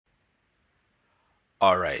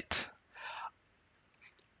All right.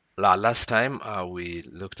 Last time we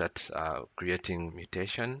looked at creating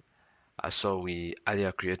mutation. So we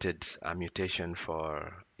earlier created a mutation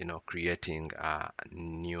for creating a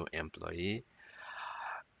new employee,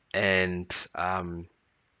 and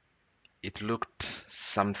it looked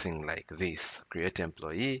something like this: create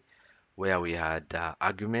employee, where we had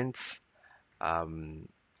arguments. Um,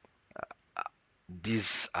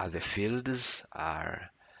 these are the fields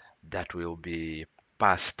that will be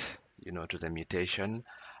passed, to the mutation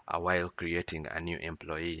while creating a new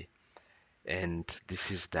employee. And this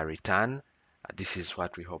is the return. This is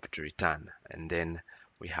what we hope to return. And then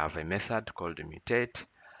we have a method called mutate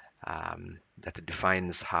that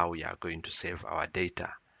defines how we are going to save our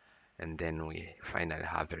data. And then we finally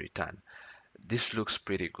have a return. This looks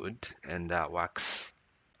pretty good and works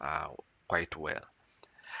uh, quite well.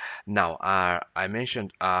 Now, I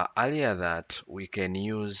mentioned earlier that we can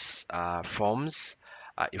use forms.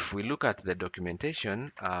 If we look at the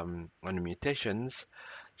documentation on mutations,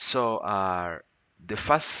 so the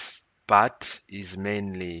first part is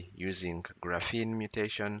mainly using graphene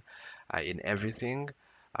mutation in everything.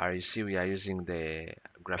 You see we are using the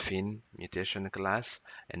graphene mutation class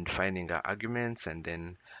and finding our arguments and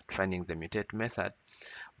then finding the mutate method.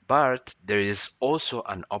 But there is also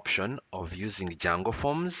an option of using Django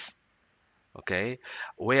forms, okay,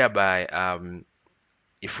 whereby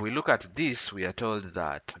if we look at this, we are told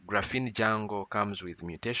that Graphene Django comes with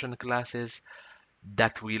mutation classes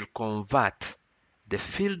that will convert the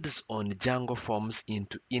fields on Django forms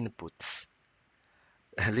into inputs.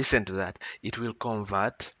 Listen to that. It will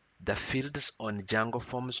convert the fields on Django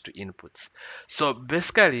forms to inputs. So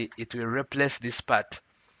basically, it will replace this part.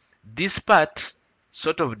 This part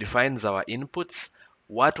sort of defines our inputs,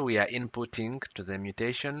 what we are inputting to the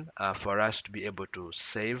mutation for us to be able to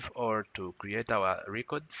save or to create our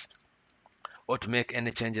records or to make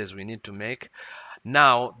any changes we need to make.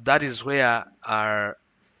 Now, that is where our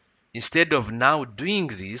instead of now doing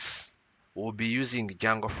this, we'll be using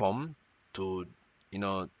Django form to,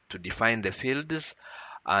 to define the fields,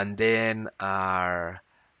 and then our,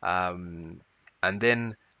 and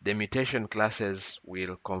then the mutation classes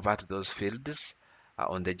will convert those fields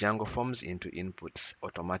on the Django forms into inputs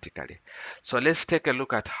automatically. So let's take a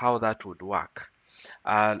look at how that would work.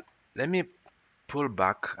 Uh, Let me pull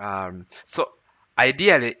back. So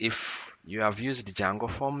ideally, if you have used Django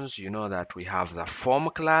forms, you know that we have the form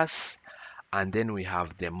class and then we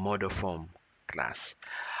have the model form class.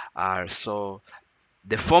 So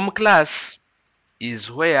the form class is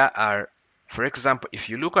where for example, if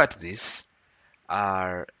you look at this,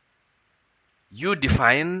 you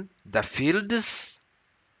define the fields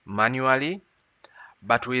manually,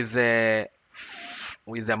 but with the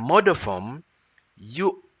model form,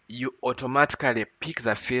 you automatically pick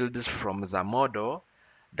the fields from the model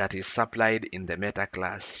that is supplied in the meta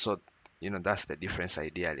class. So that's the difference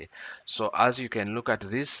ideally. So as you can look at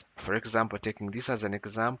this, for example, taking this as an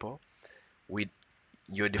example, with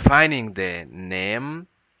you're defining the name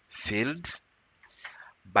field,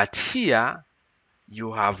 but here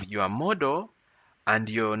you have your model and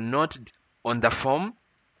you're not on the form.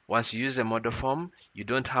 Once you use the model form, you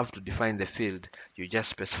don't have to define the field. You just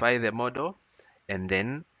specify the model and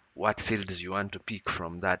then what fields you want to pick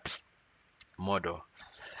from that model.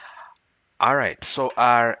 All right, so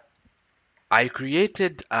I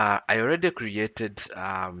already created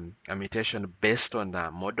a mutation based on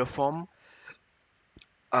the model form.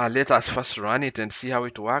 Let us first run it and see how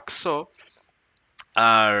it works. So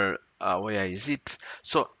where is it?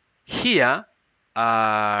 So here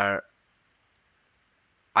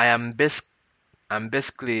I am I'm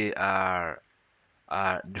basically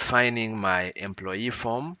defining my employee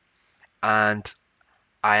form, and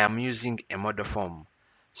I am using a model form.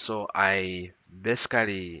 So I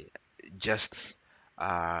basically just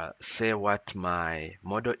say what my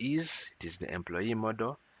model is. It is the employee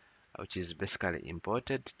model, which is basically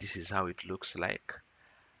imported. This is how it looks like.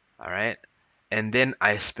 All right. And then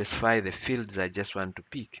I specify the fields I just want to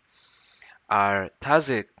pick. It has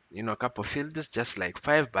a couple fields, just like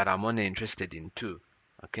 5, but I'm only interested in 2.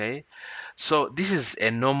 Okay. So this is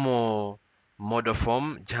a normal model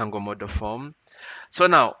form, Django model form. So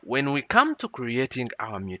now when we come to creating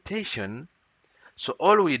our mutation, so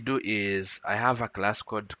all we do is I have a class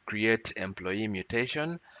called create employee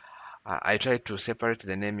mutation. I try to separate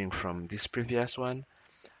the naming from this previous one.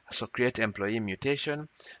 So create employee mutation.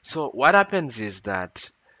 So what happens is that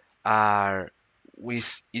uh,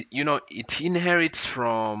 it inherits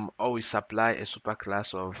from, or we supply a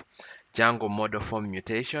superclass of Django model form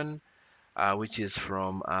mutation, which is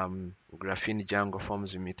from Graphene Django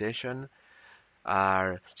forms mutation.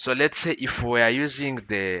 So let's say if we are using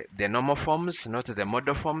the normal forms, not the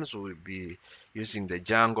model forms, we'll be using the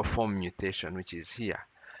Django form mutation, which is here.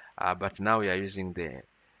 But now we are using the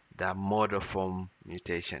model form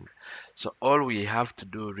mutation. So all we have to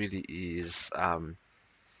do really is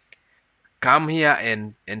come here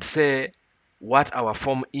and say what our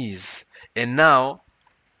form is, and now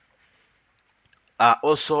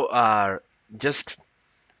also just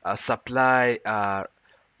supply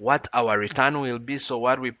what our return will be. So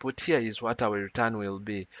what we put here is what our return will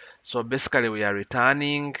be. So basically we are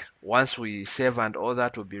returning, once we save and all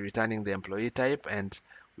that, we'll be returning the employee type, and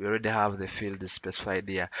we already have the field specified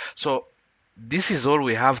here. So this is all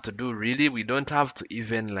we have to do really. We don't have to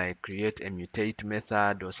even like create a mutate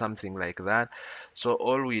method or something like that. So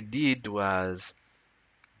all we did was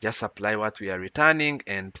just apply what we are returning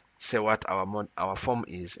and say what our form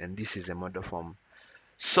is, and this is a model form.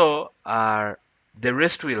 So the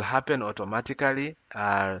rest will happen automatically.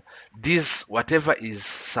 This whatever is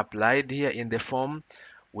supplied here in the form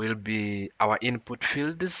will be our input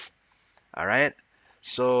fields. All right.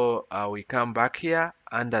 So we come back here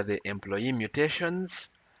under the employee mutations.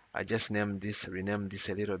 I just renamed this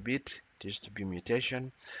a little bit. It used to be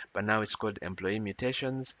mutation, but now it's called employee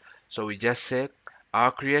mutations. So we just say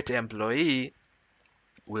our create employee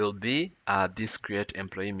will be this create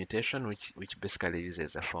employee mutation, which basically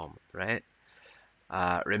uses a form, right?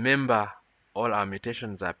 Remember, all our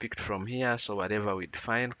mutations are picked from here, so whatever we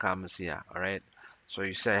define comes here, all right? So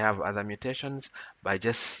you say I have other mutations, but I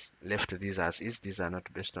just left these as is. These are not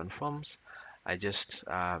based on forms. I just,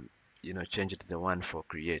 changed the one for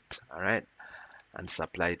create, all right? And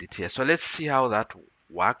supplied it here. So let's see how that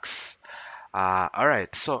works. All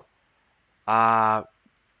right, so, uh,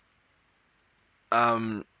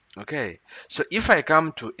 okay. So if I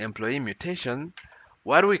come to employee mutation,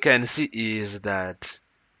 what we can see is that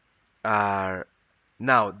uh,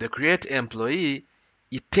 now the create employee,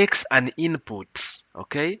 it takes an input,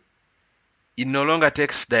 okay? It no longer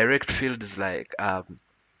takes direct fields like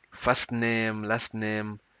first name, last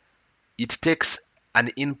name. It takes an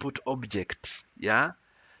input object, yeah?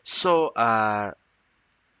 So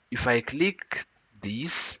if I click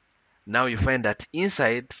this, now you find that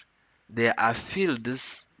inside there are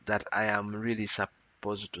fields that I am really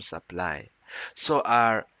supposed to supply. So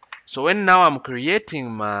so when now I'm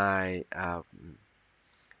creating my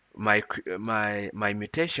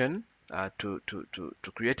mutation to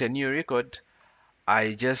create a new record,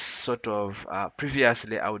 I just sort of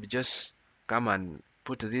previously I would just come and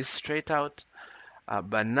put this straight out,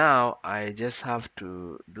 but now I just have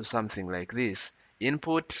to do something like this: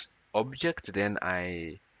 input object, then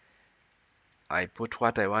I put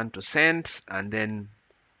what I want to send, and then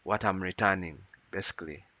what I'm returning,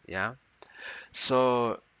 basically. Yeah.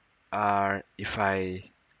 So if I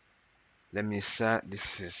let me say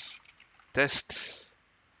this is test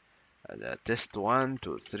test 1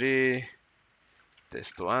 2 3,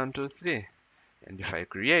 test 1 2 3, and if I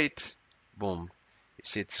create, boom, you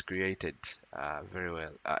see it's created very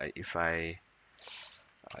well. If I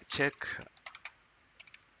check,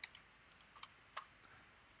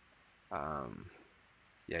 um,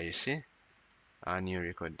 yeah, you see our new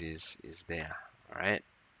record is there. All right.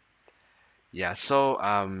 Yeah. So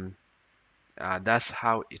that's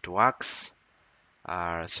how it works.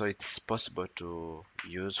 So it's possible to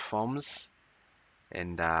use forms,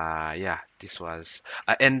 and yeah, this was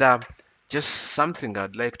and just something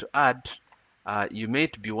I'd like to add. You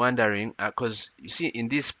might be wondering, because you see in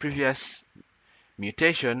this previous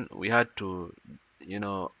mutation we had to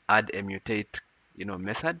add a mutate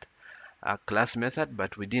method, a class method,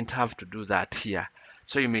 but we didn't have to do that here.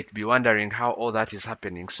 So you might be wondering how all that is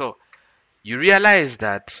happening. So you realize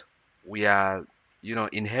that we are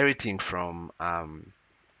inheriting from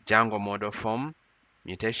Django model form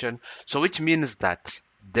mutation. So which means that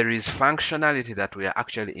there is functionality that we are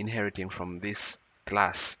actually inheriting from this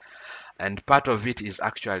class, and part of it is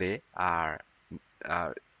actually uh,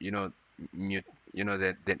 you know mut,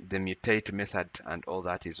 the mutate method, and all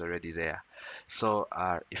that is already there. So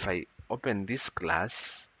if I open this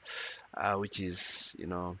class, which is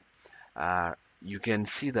you can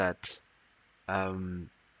see that um,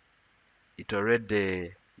 it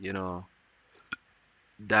already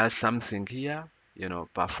does something here,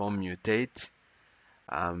 perform mutate,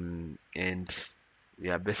 and we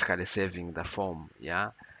are basically saving the form,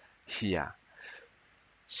 yeah, here.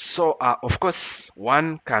 So of course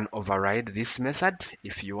one can override this method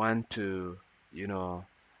if you want to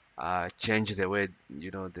change the way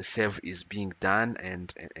the save is being done,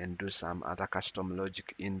 and do some other custom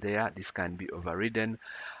logic in there. This can be overridden,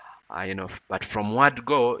 but from word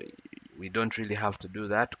go we don't really have to do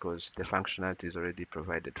that because the functionality is already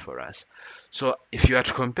provided for us. So if you are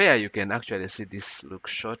to compare, you can actually see this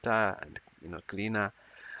looks shorter and cleaner,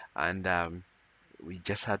 and we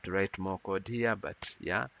just had to write more code here, but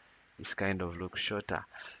yeah, this kind of looks shorter.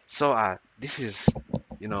 So this is,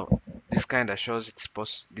 this kind of shows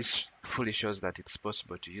this fully shows that it's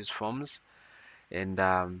possible to use forms, and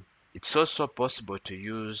it's also possible to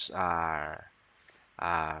use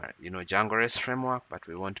Django REST framework, but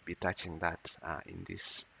we won't be touching that in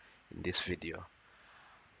this video.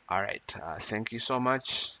 All right, thank you so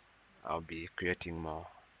much. I'll be creating more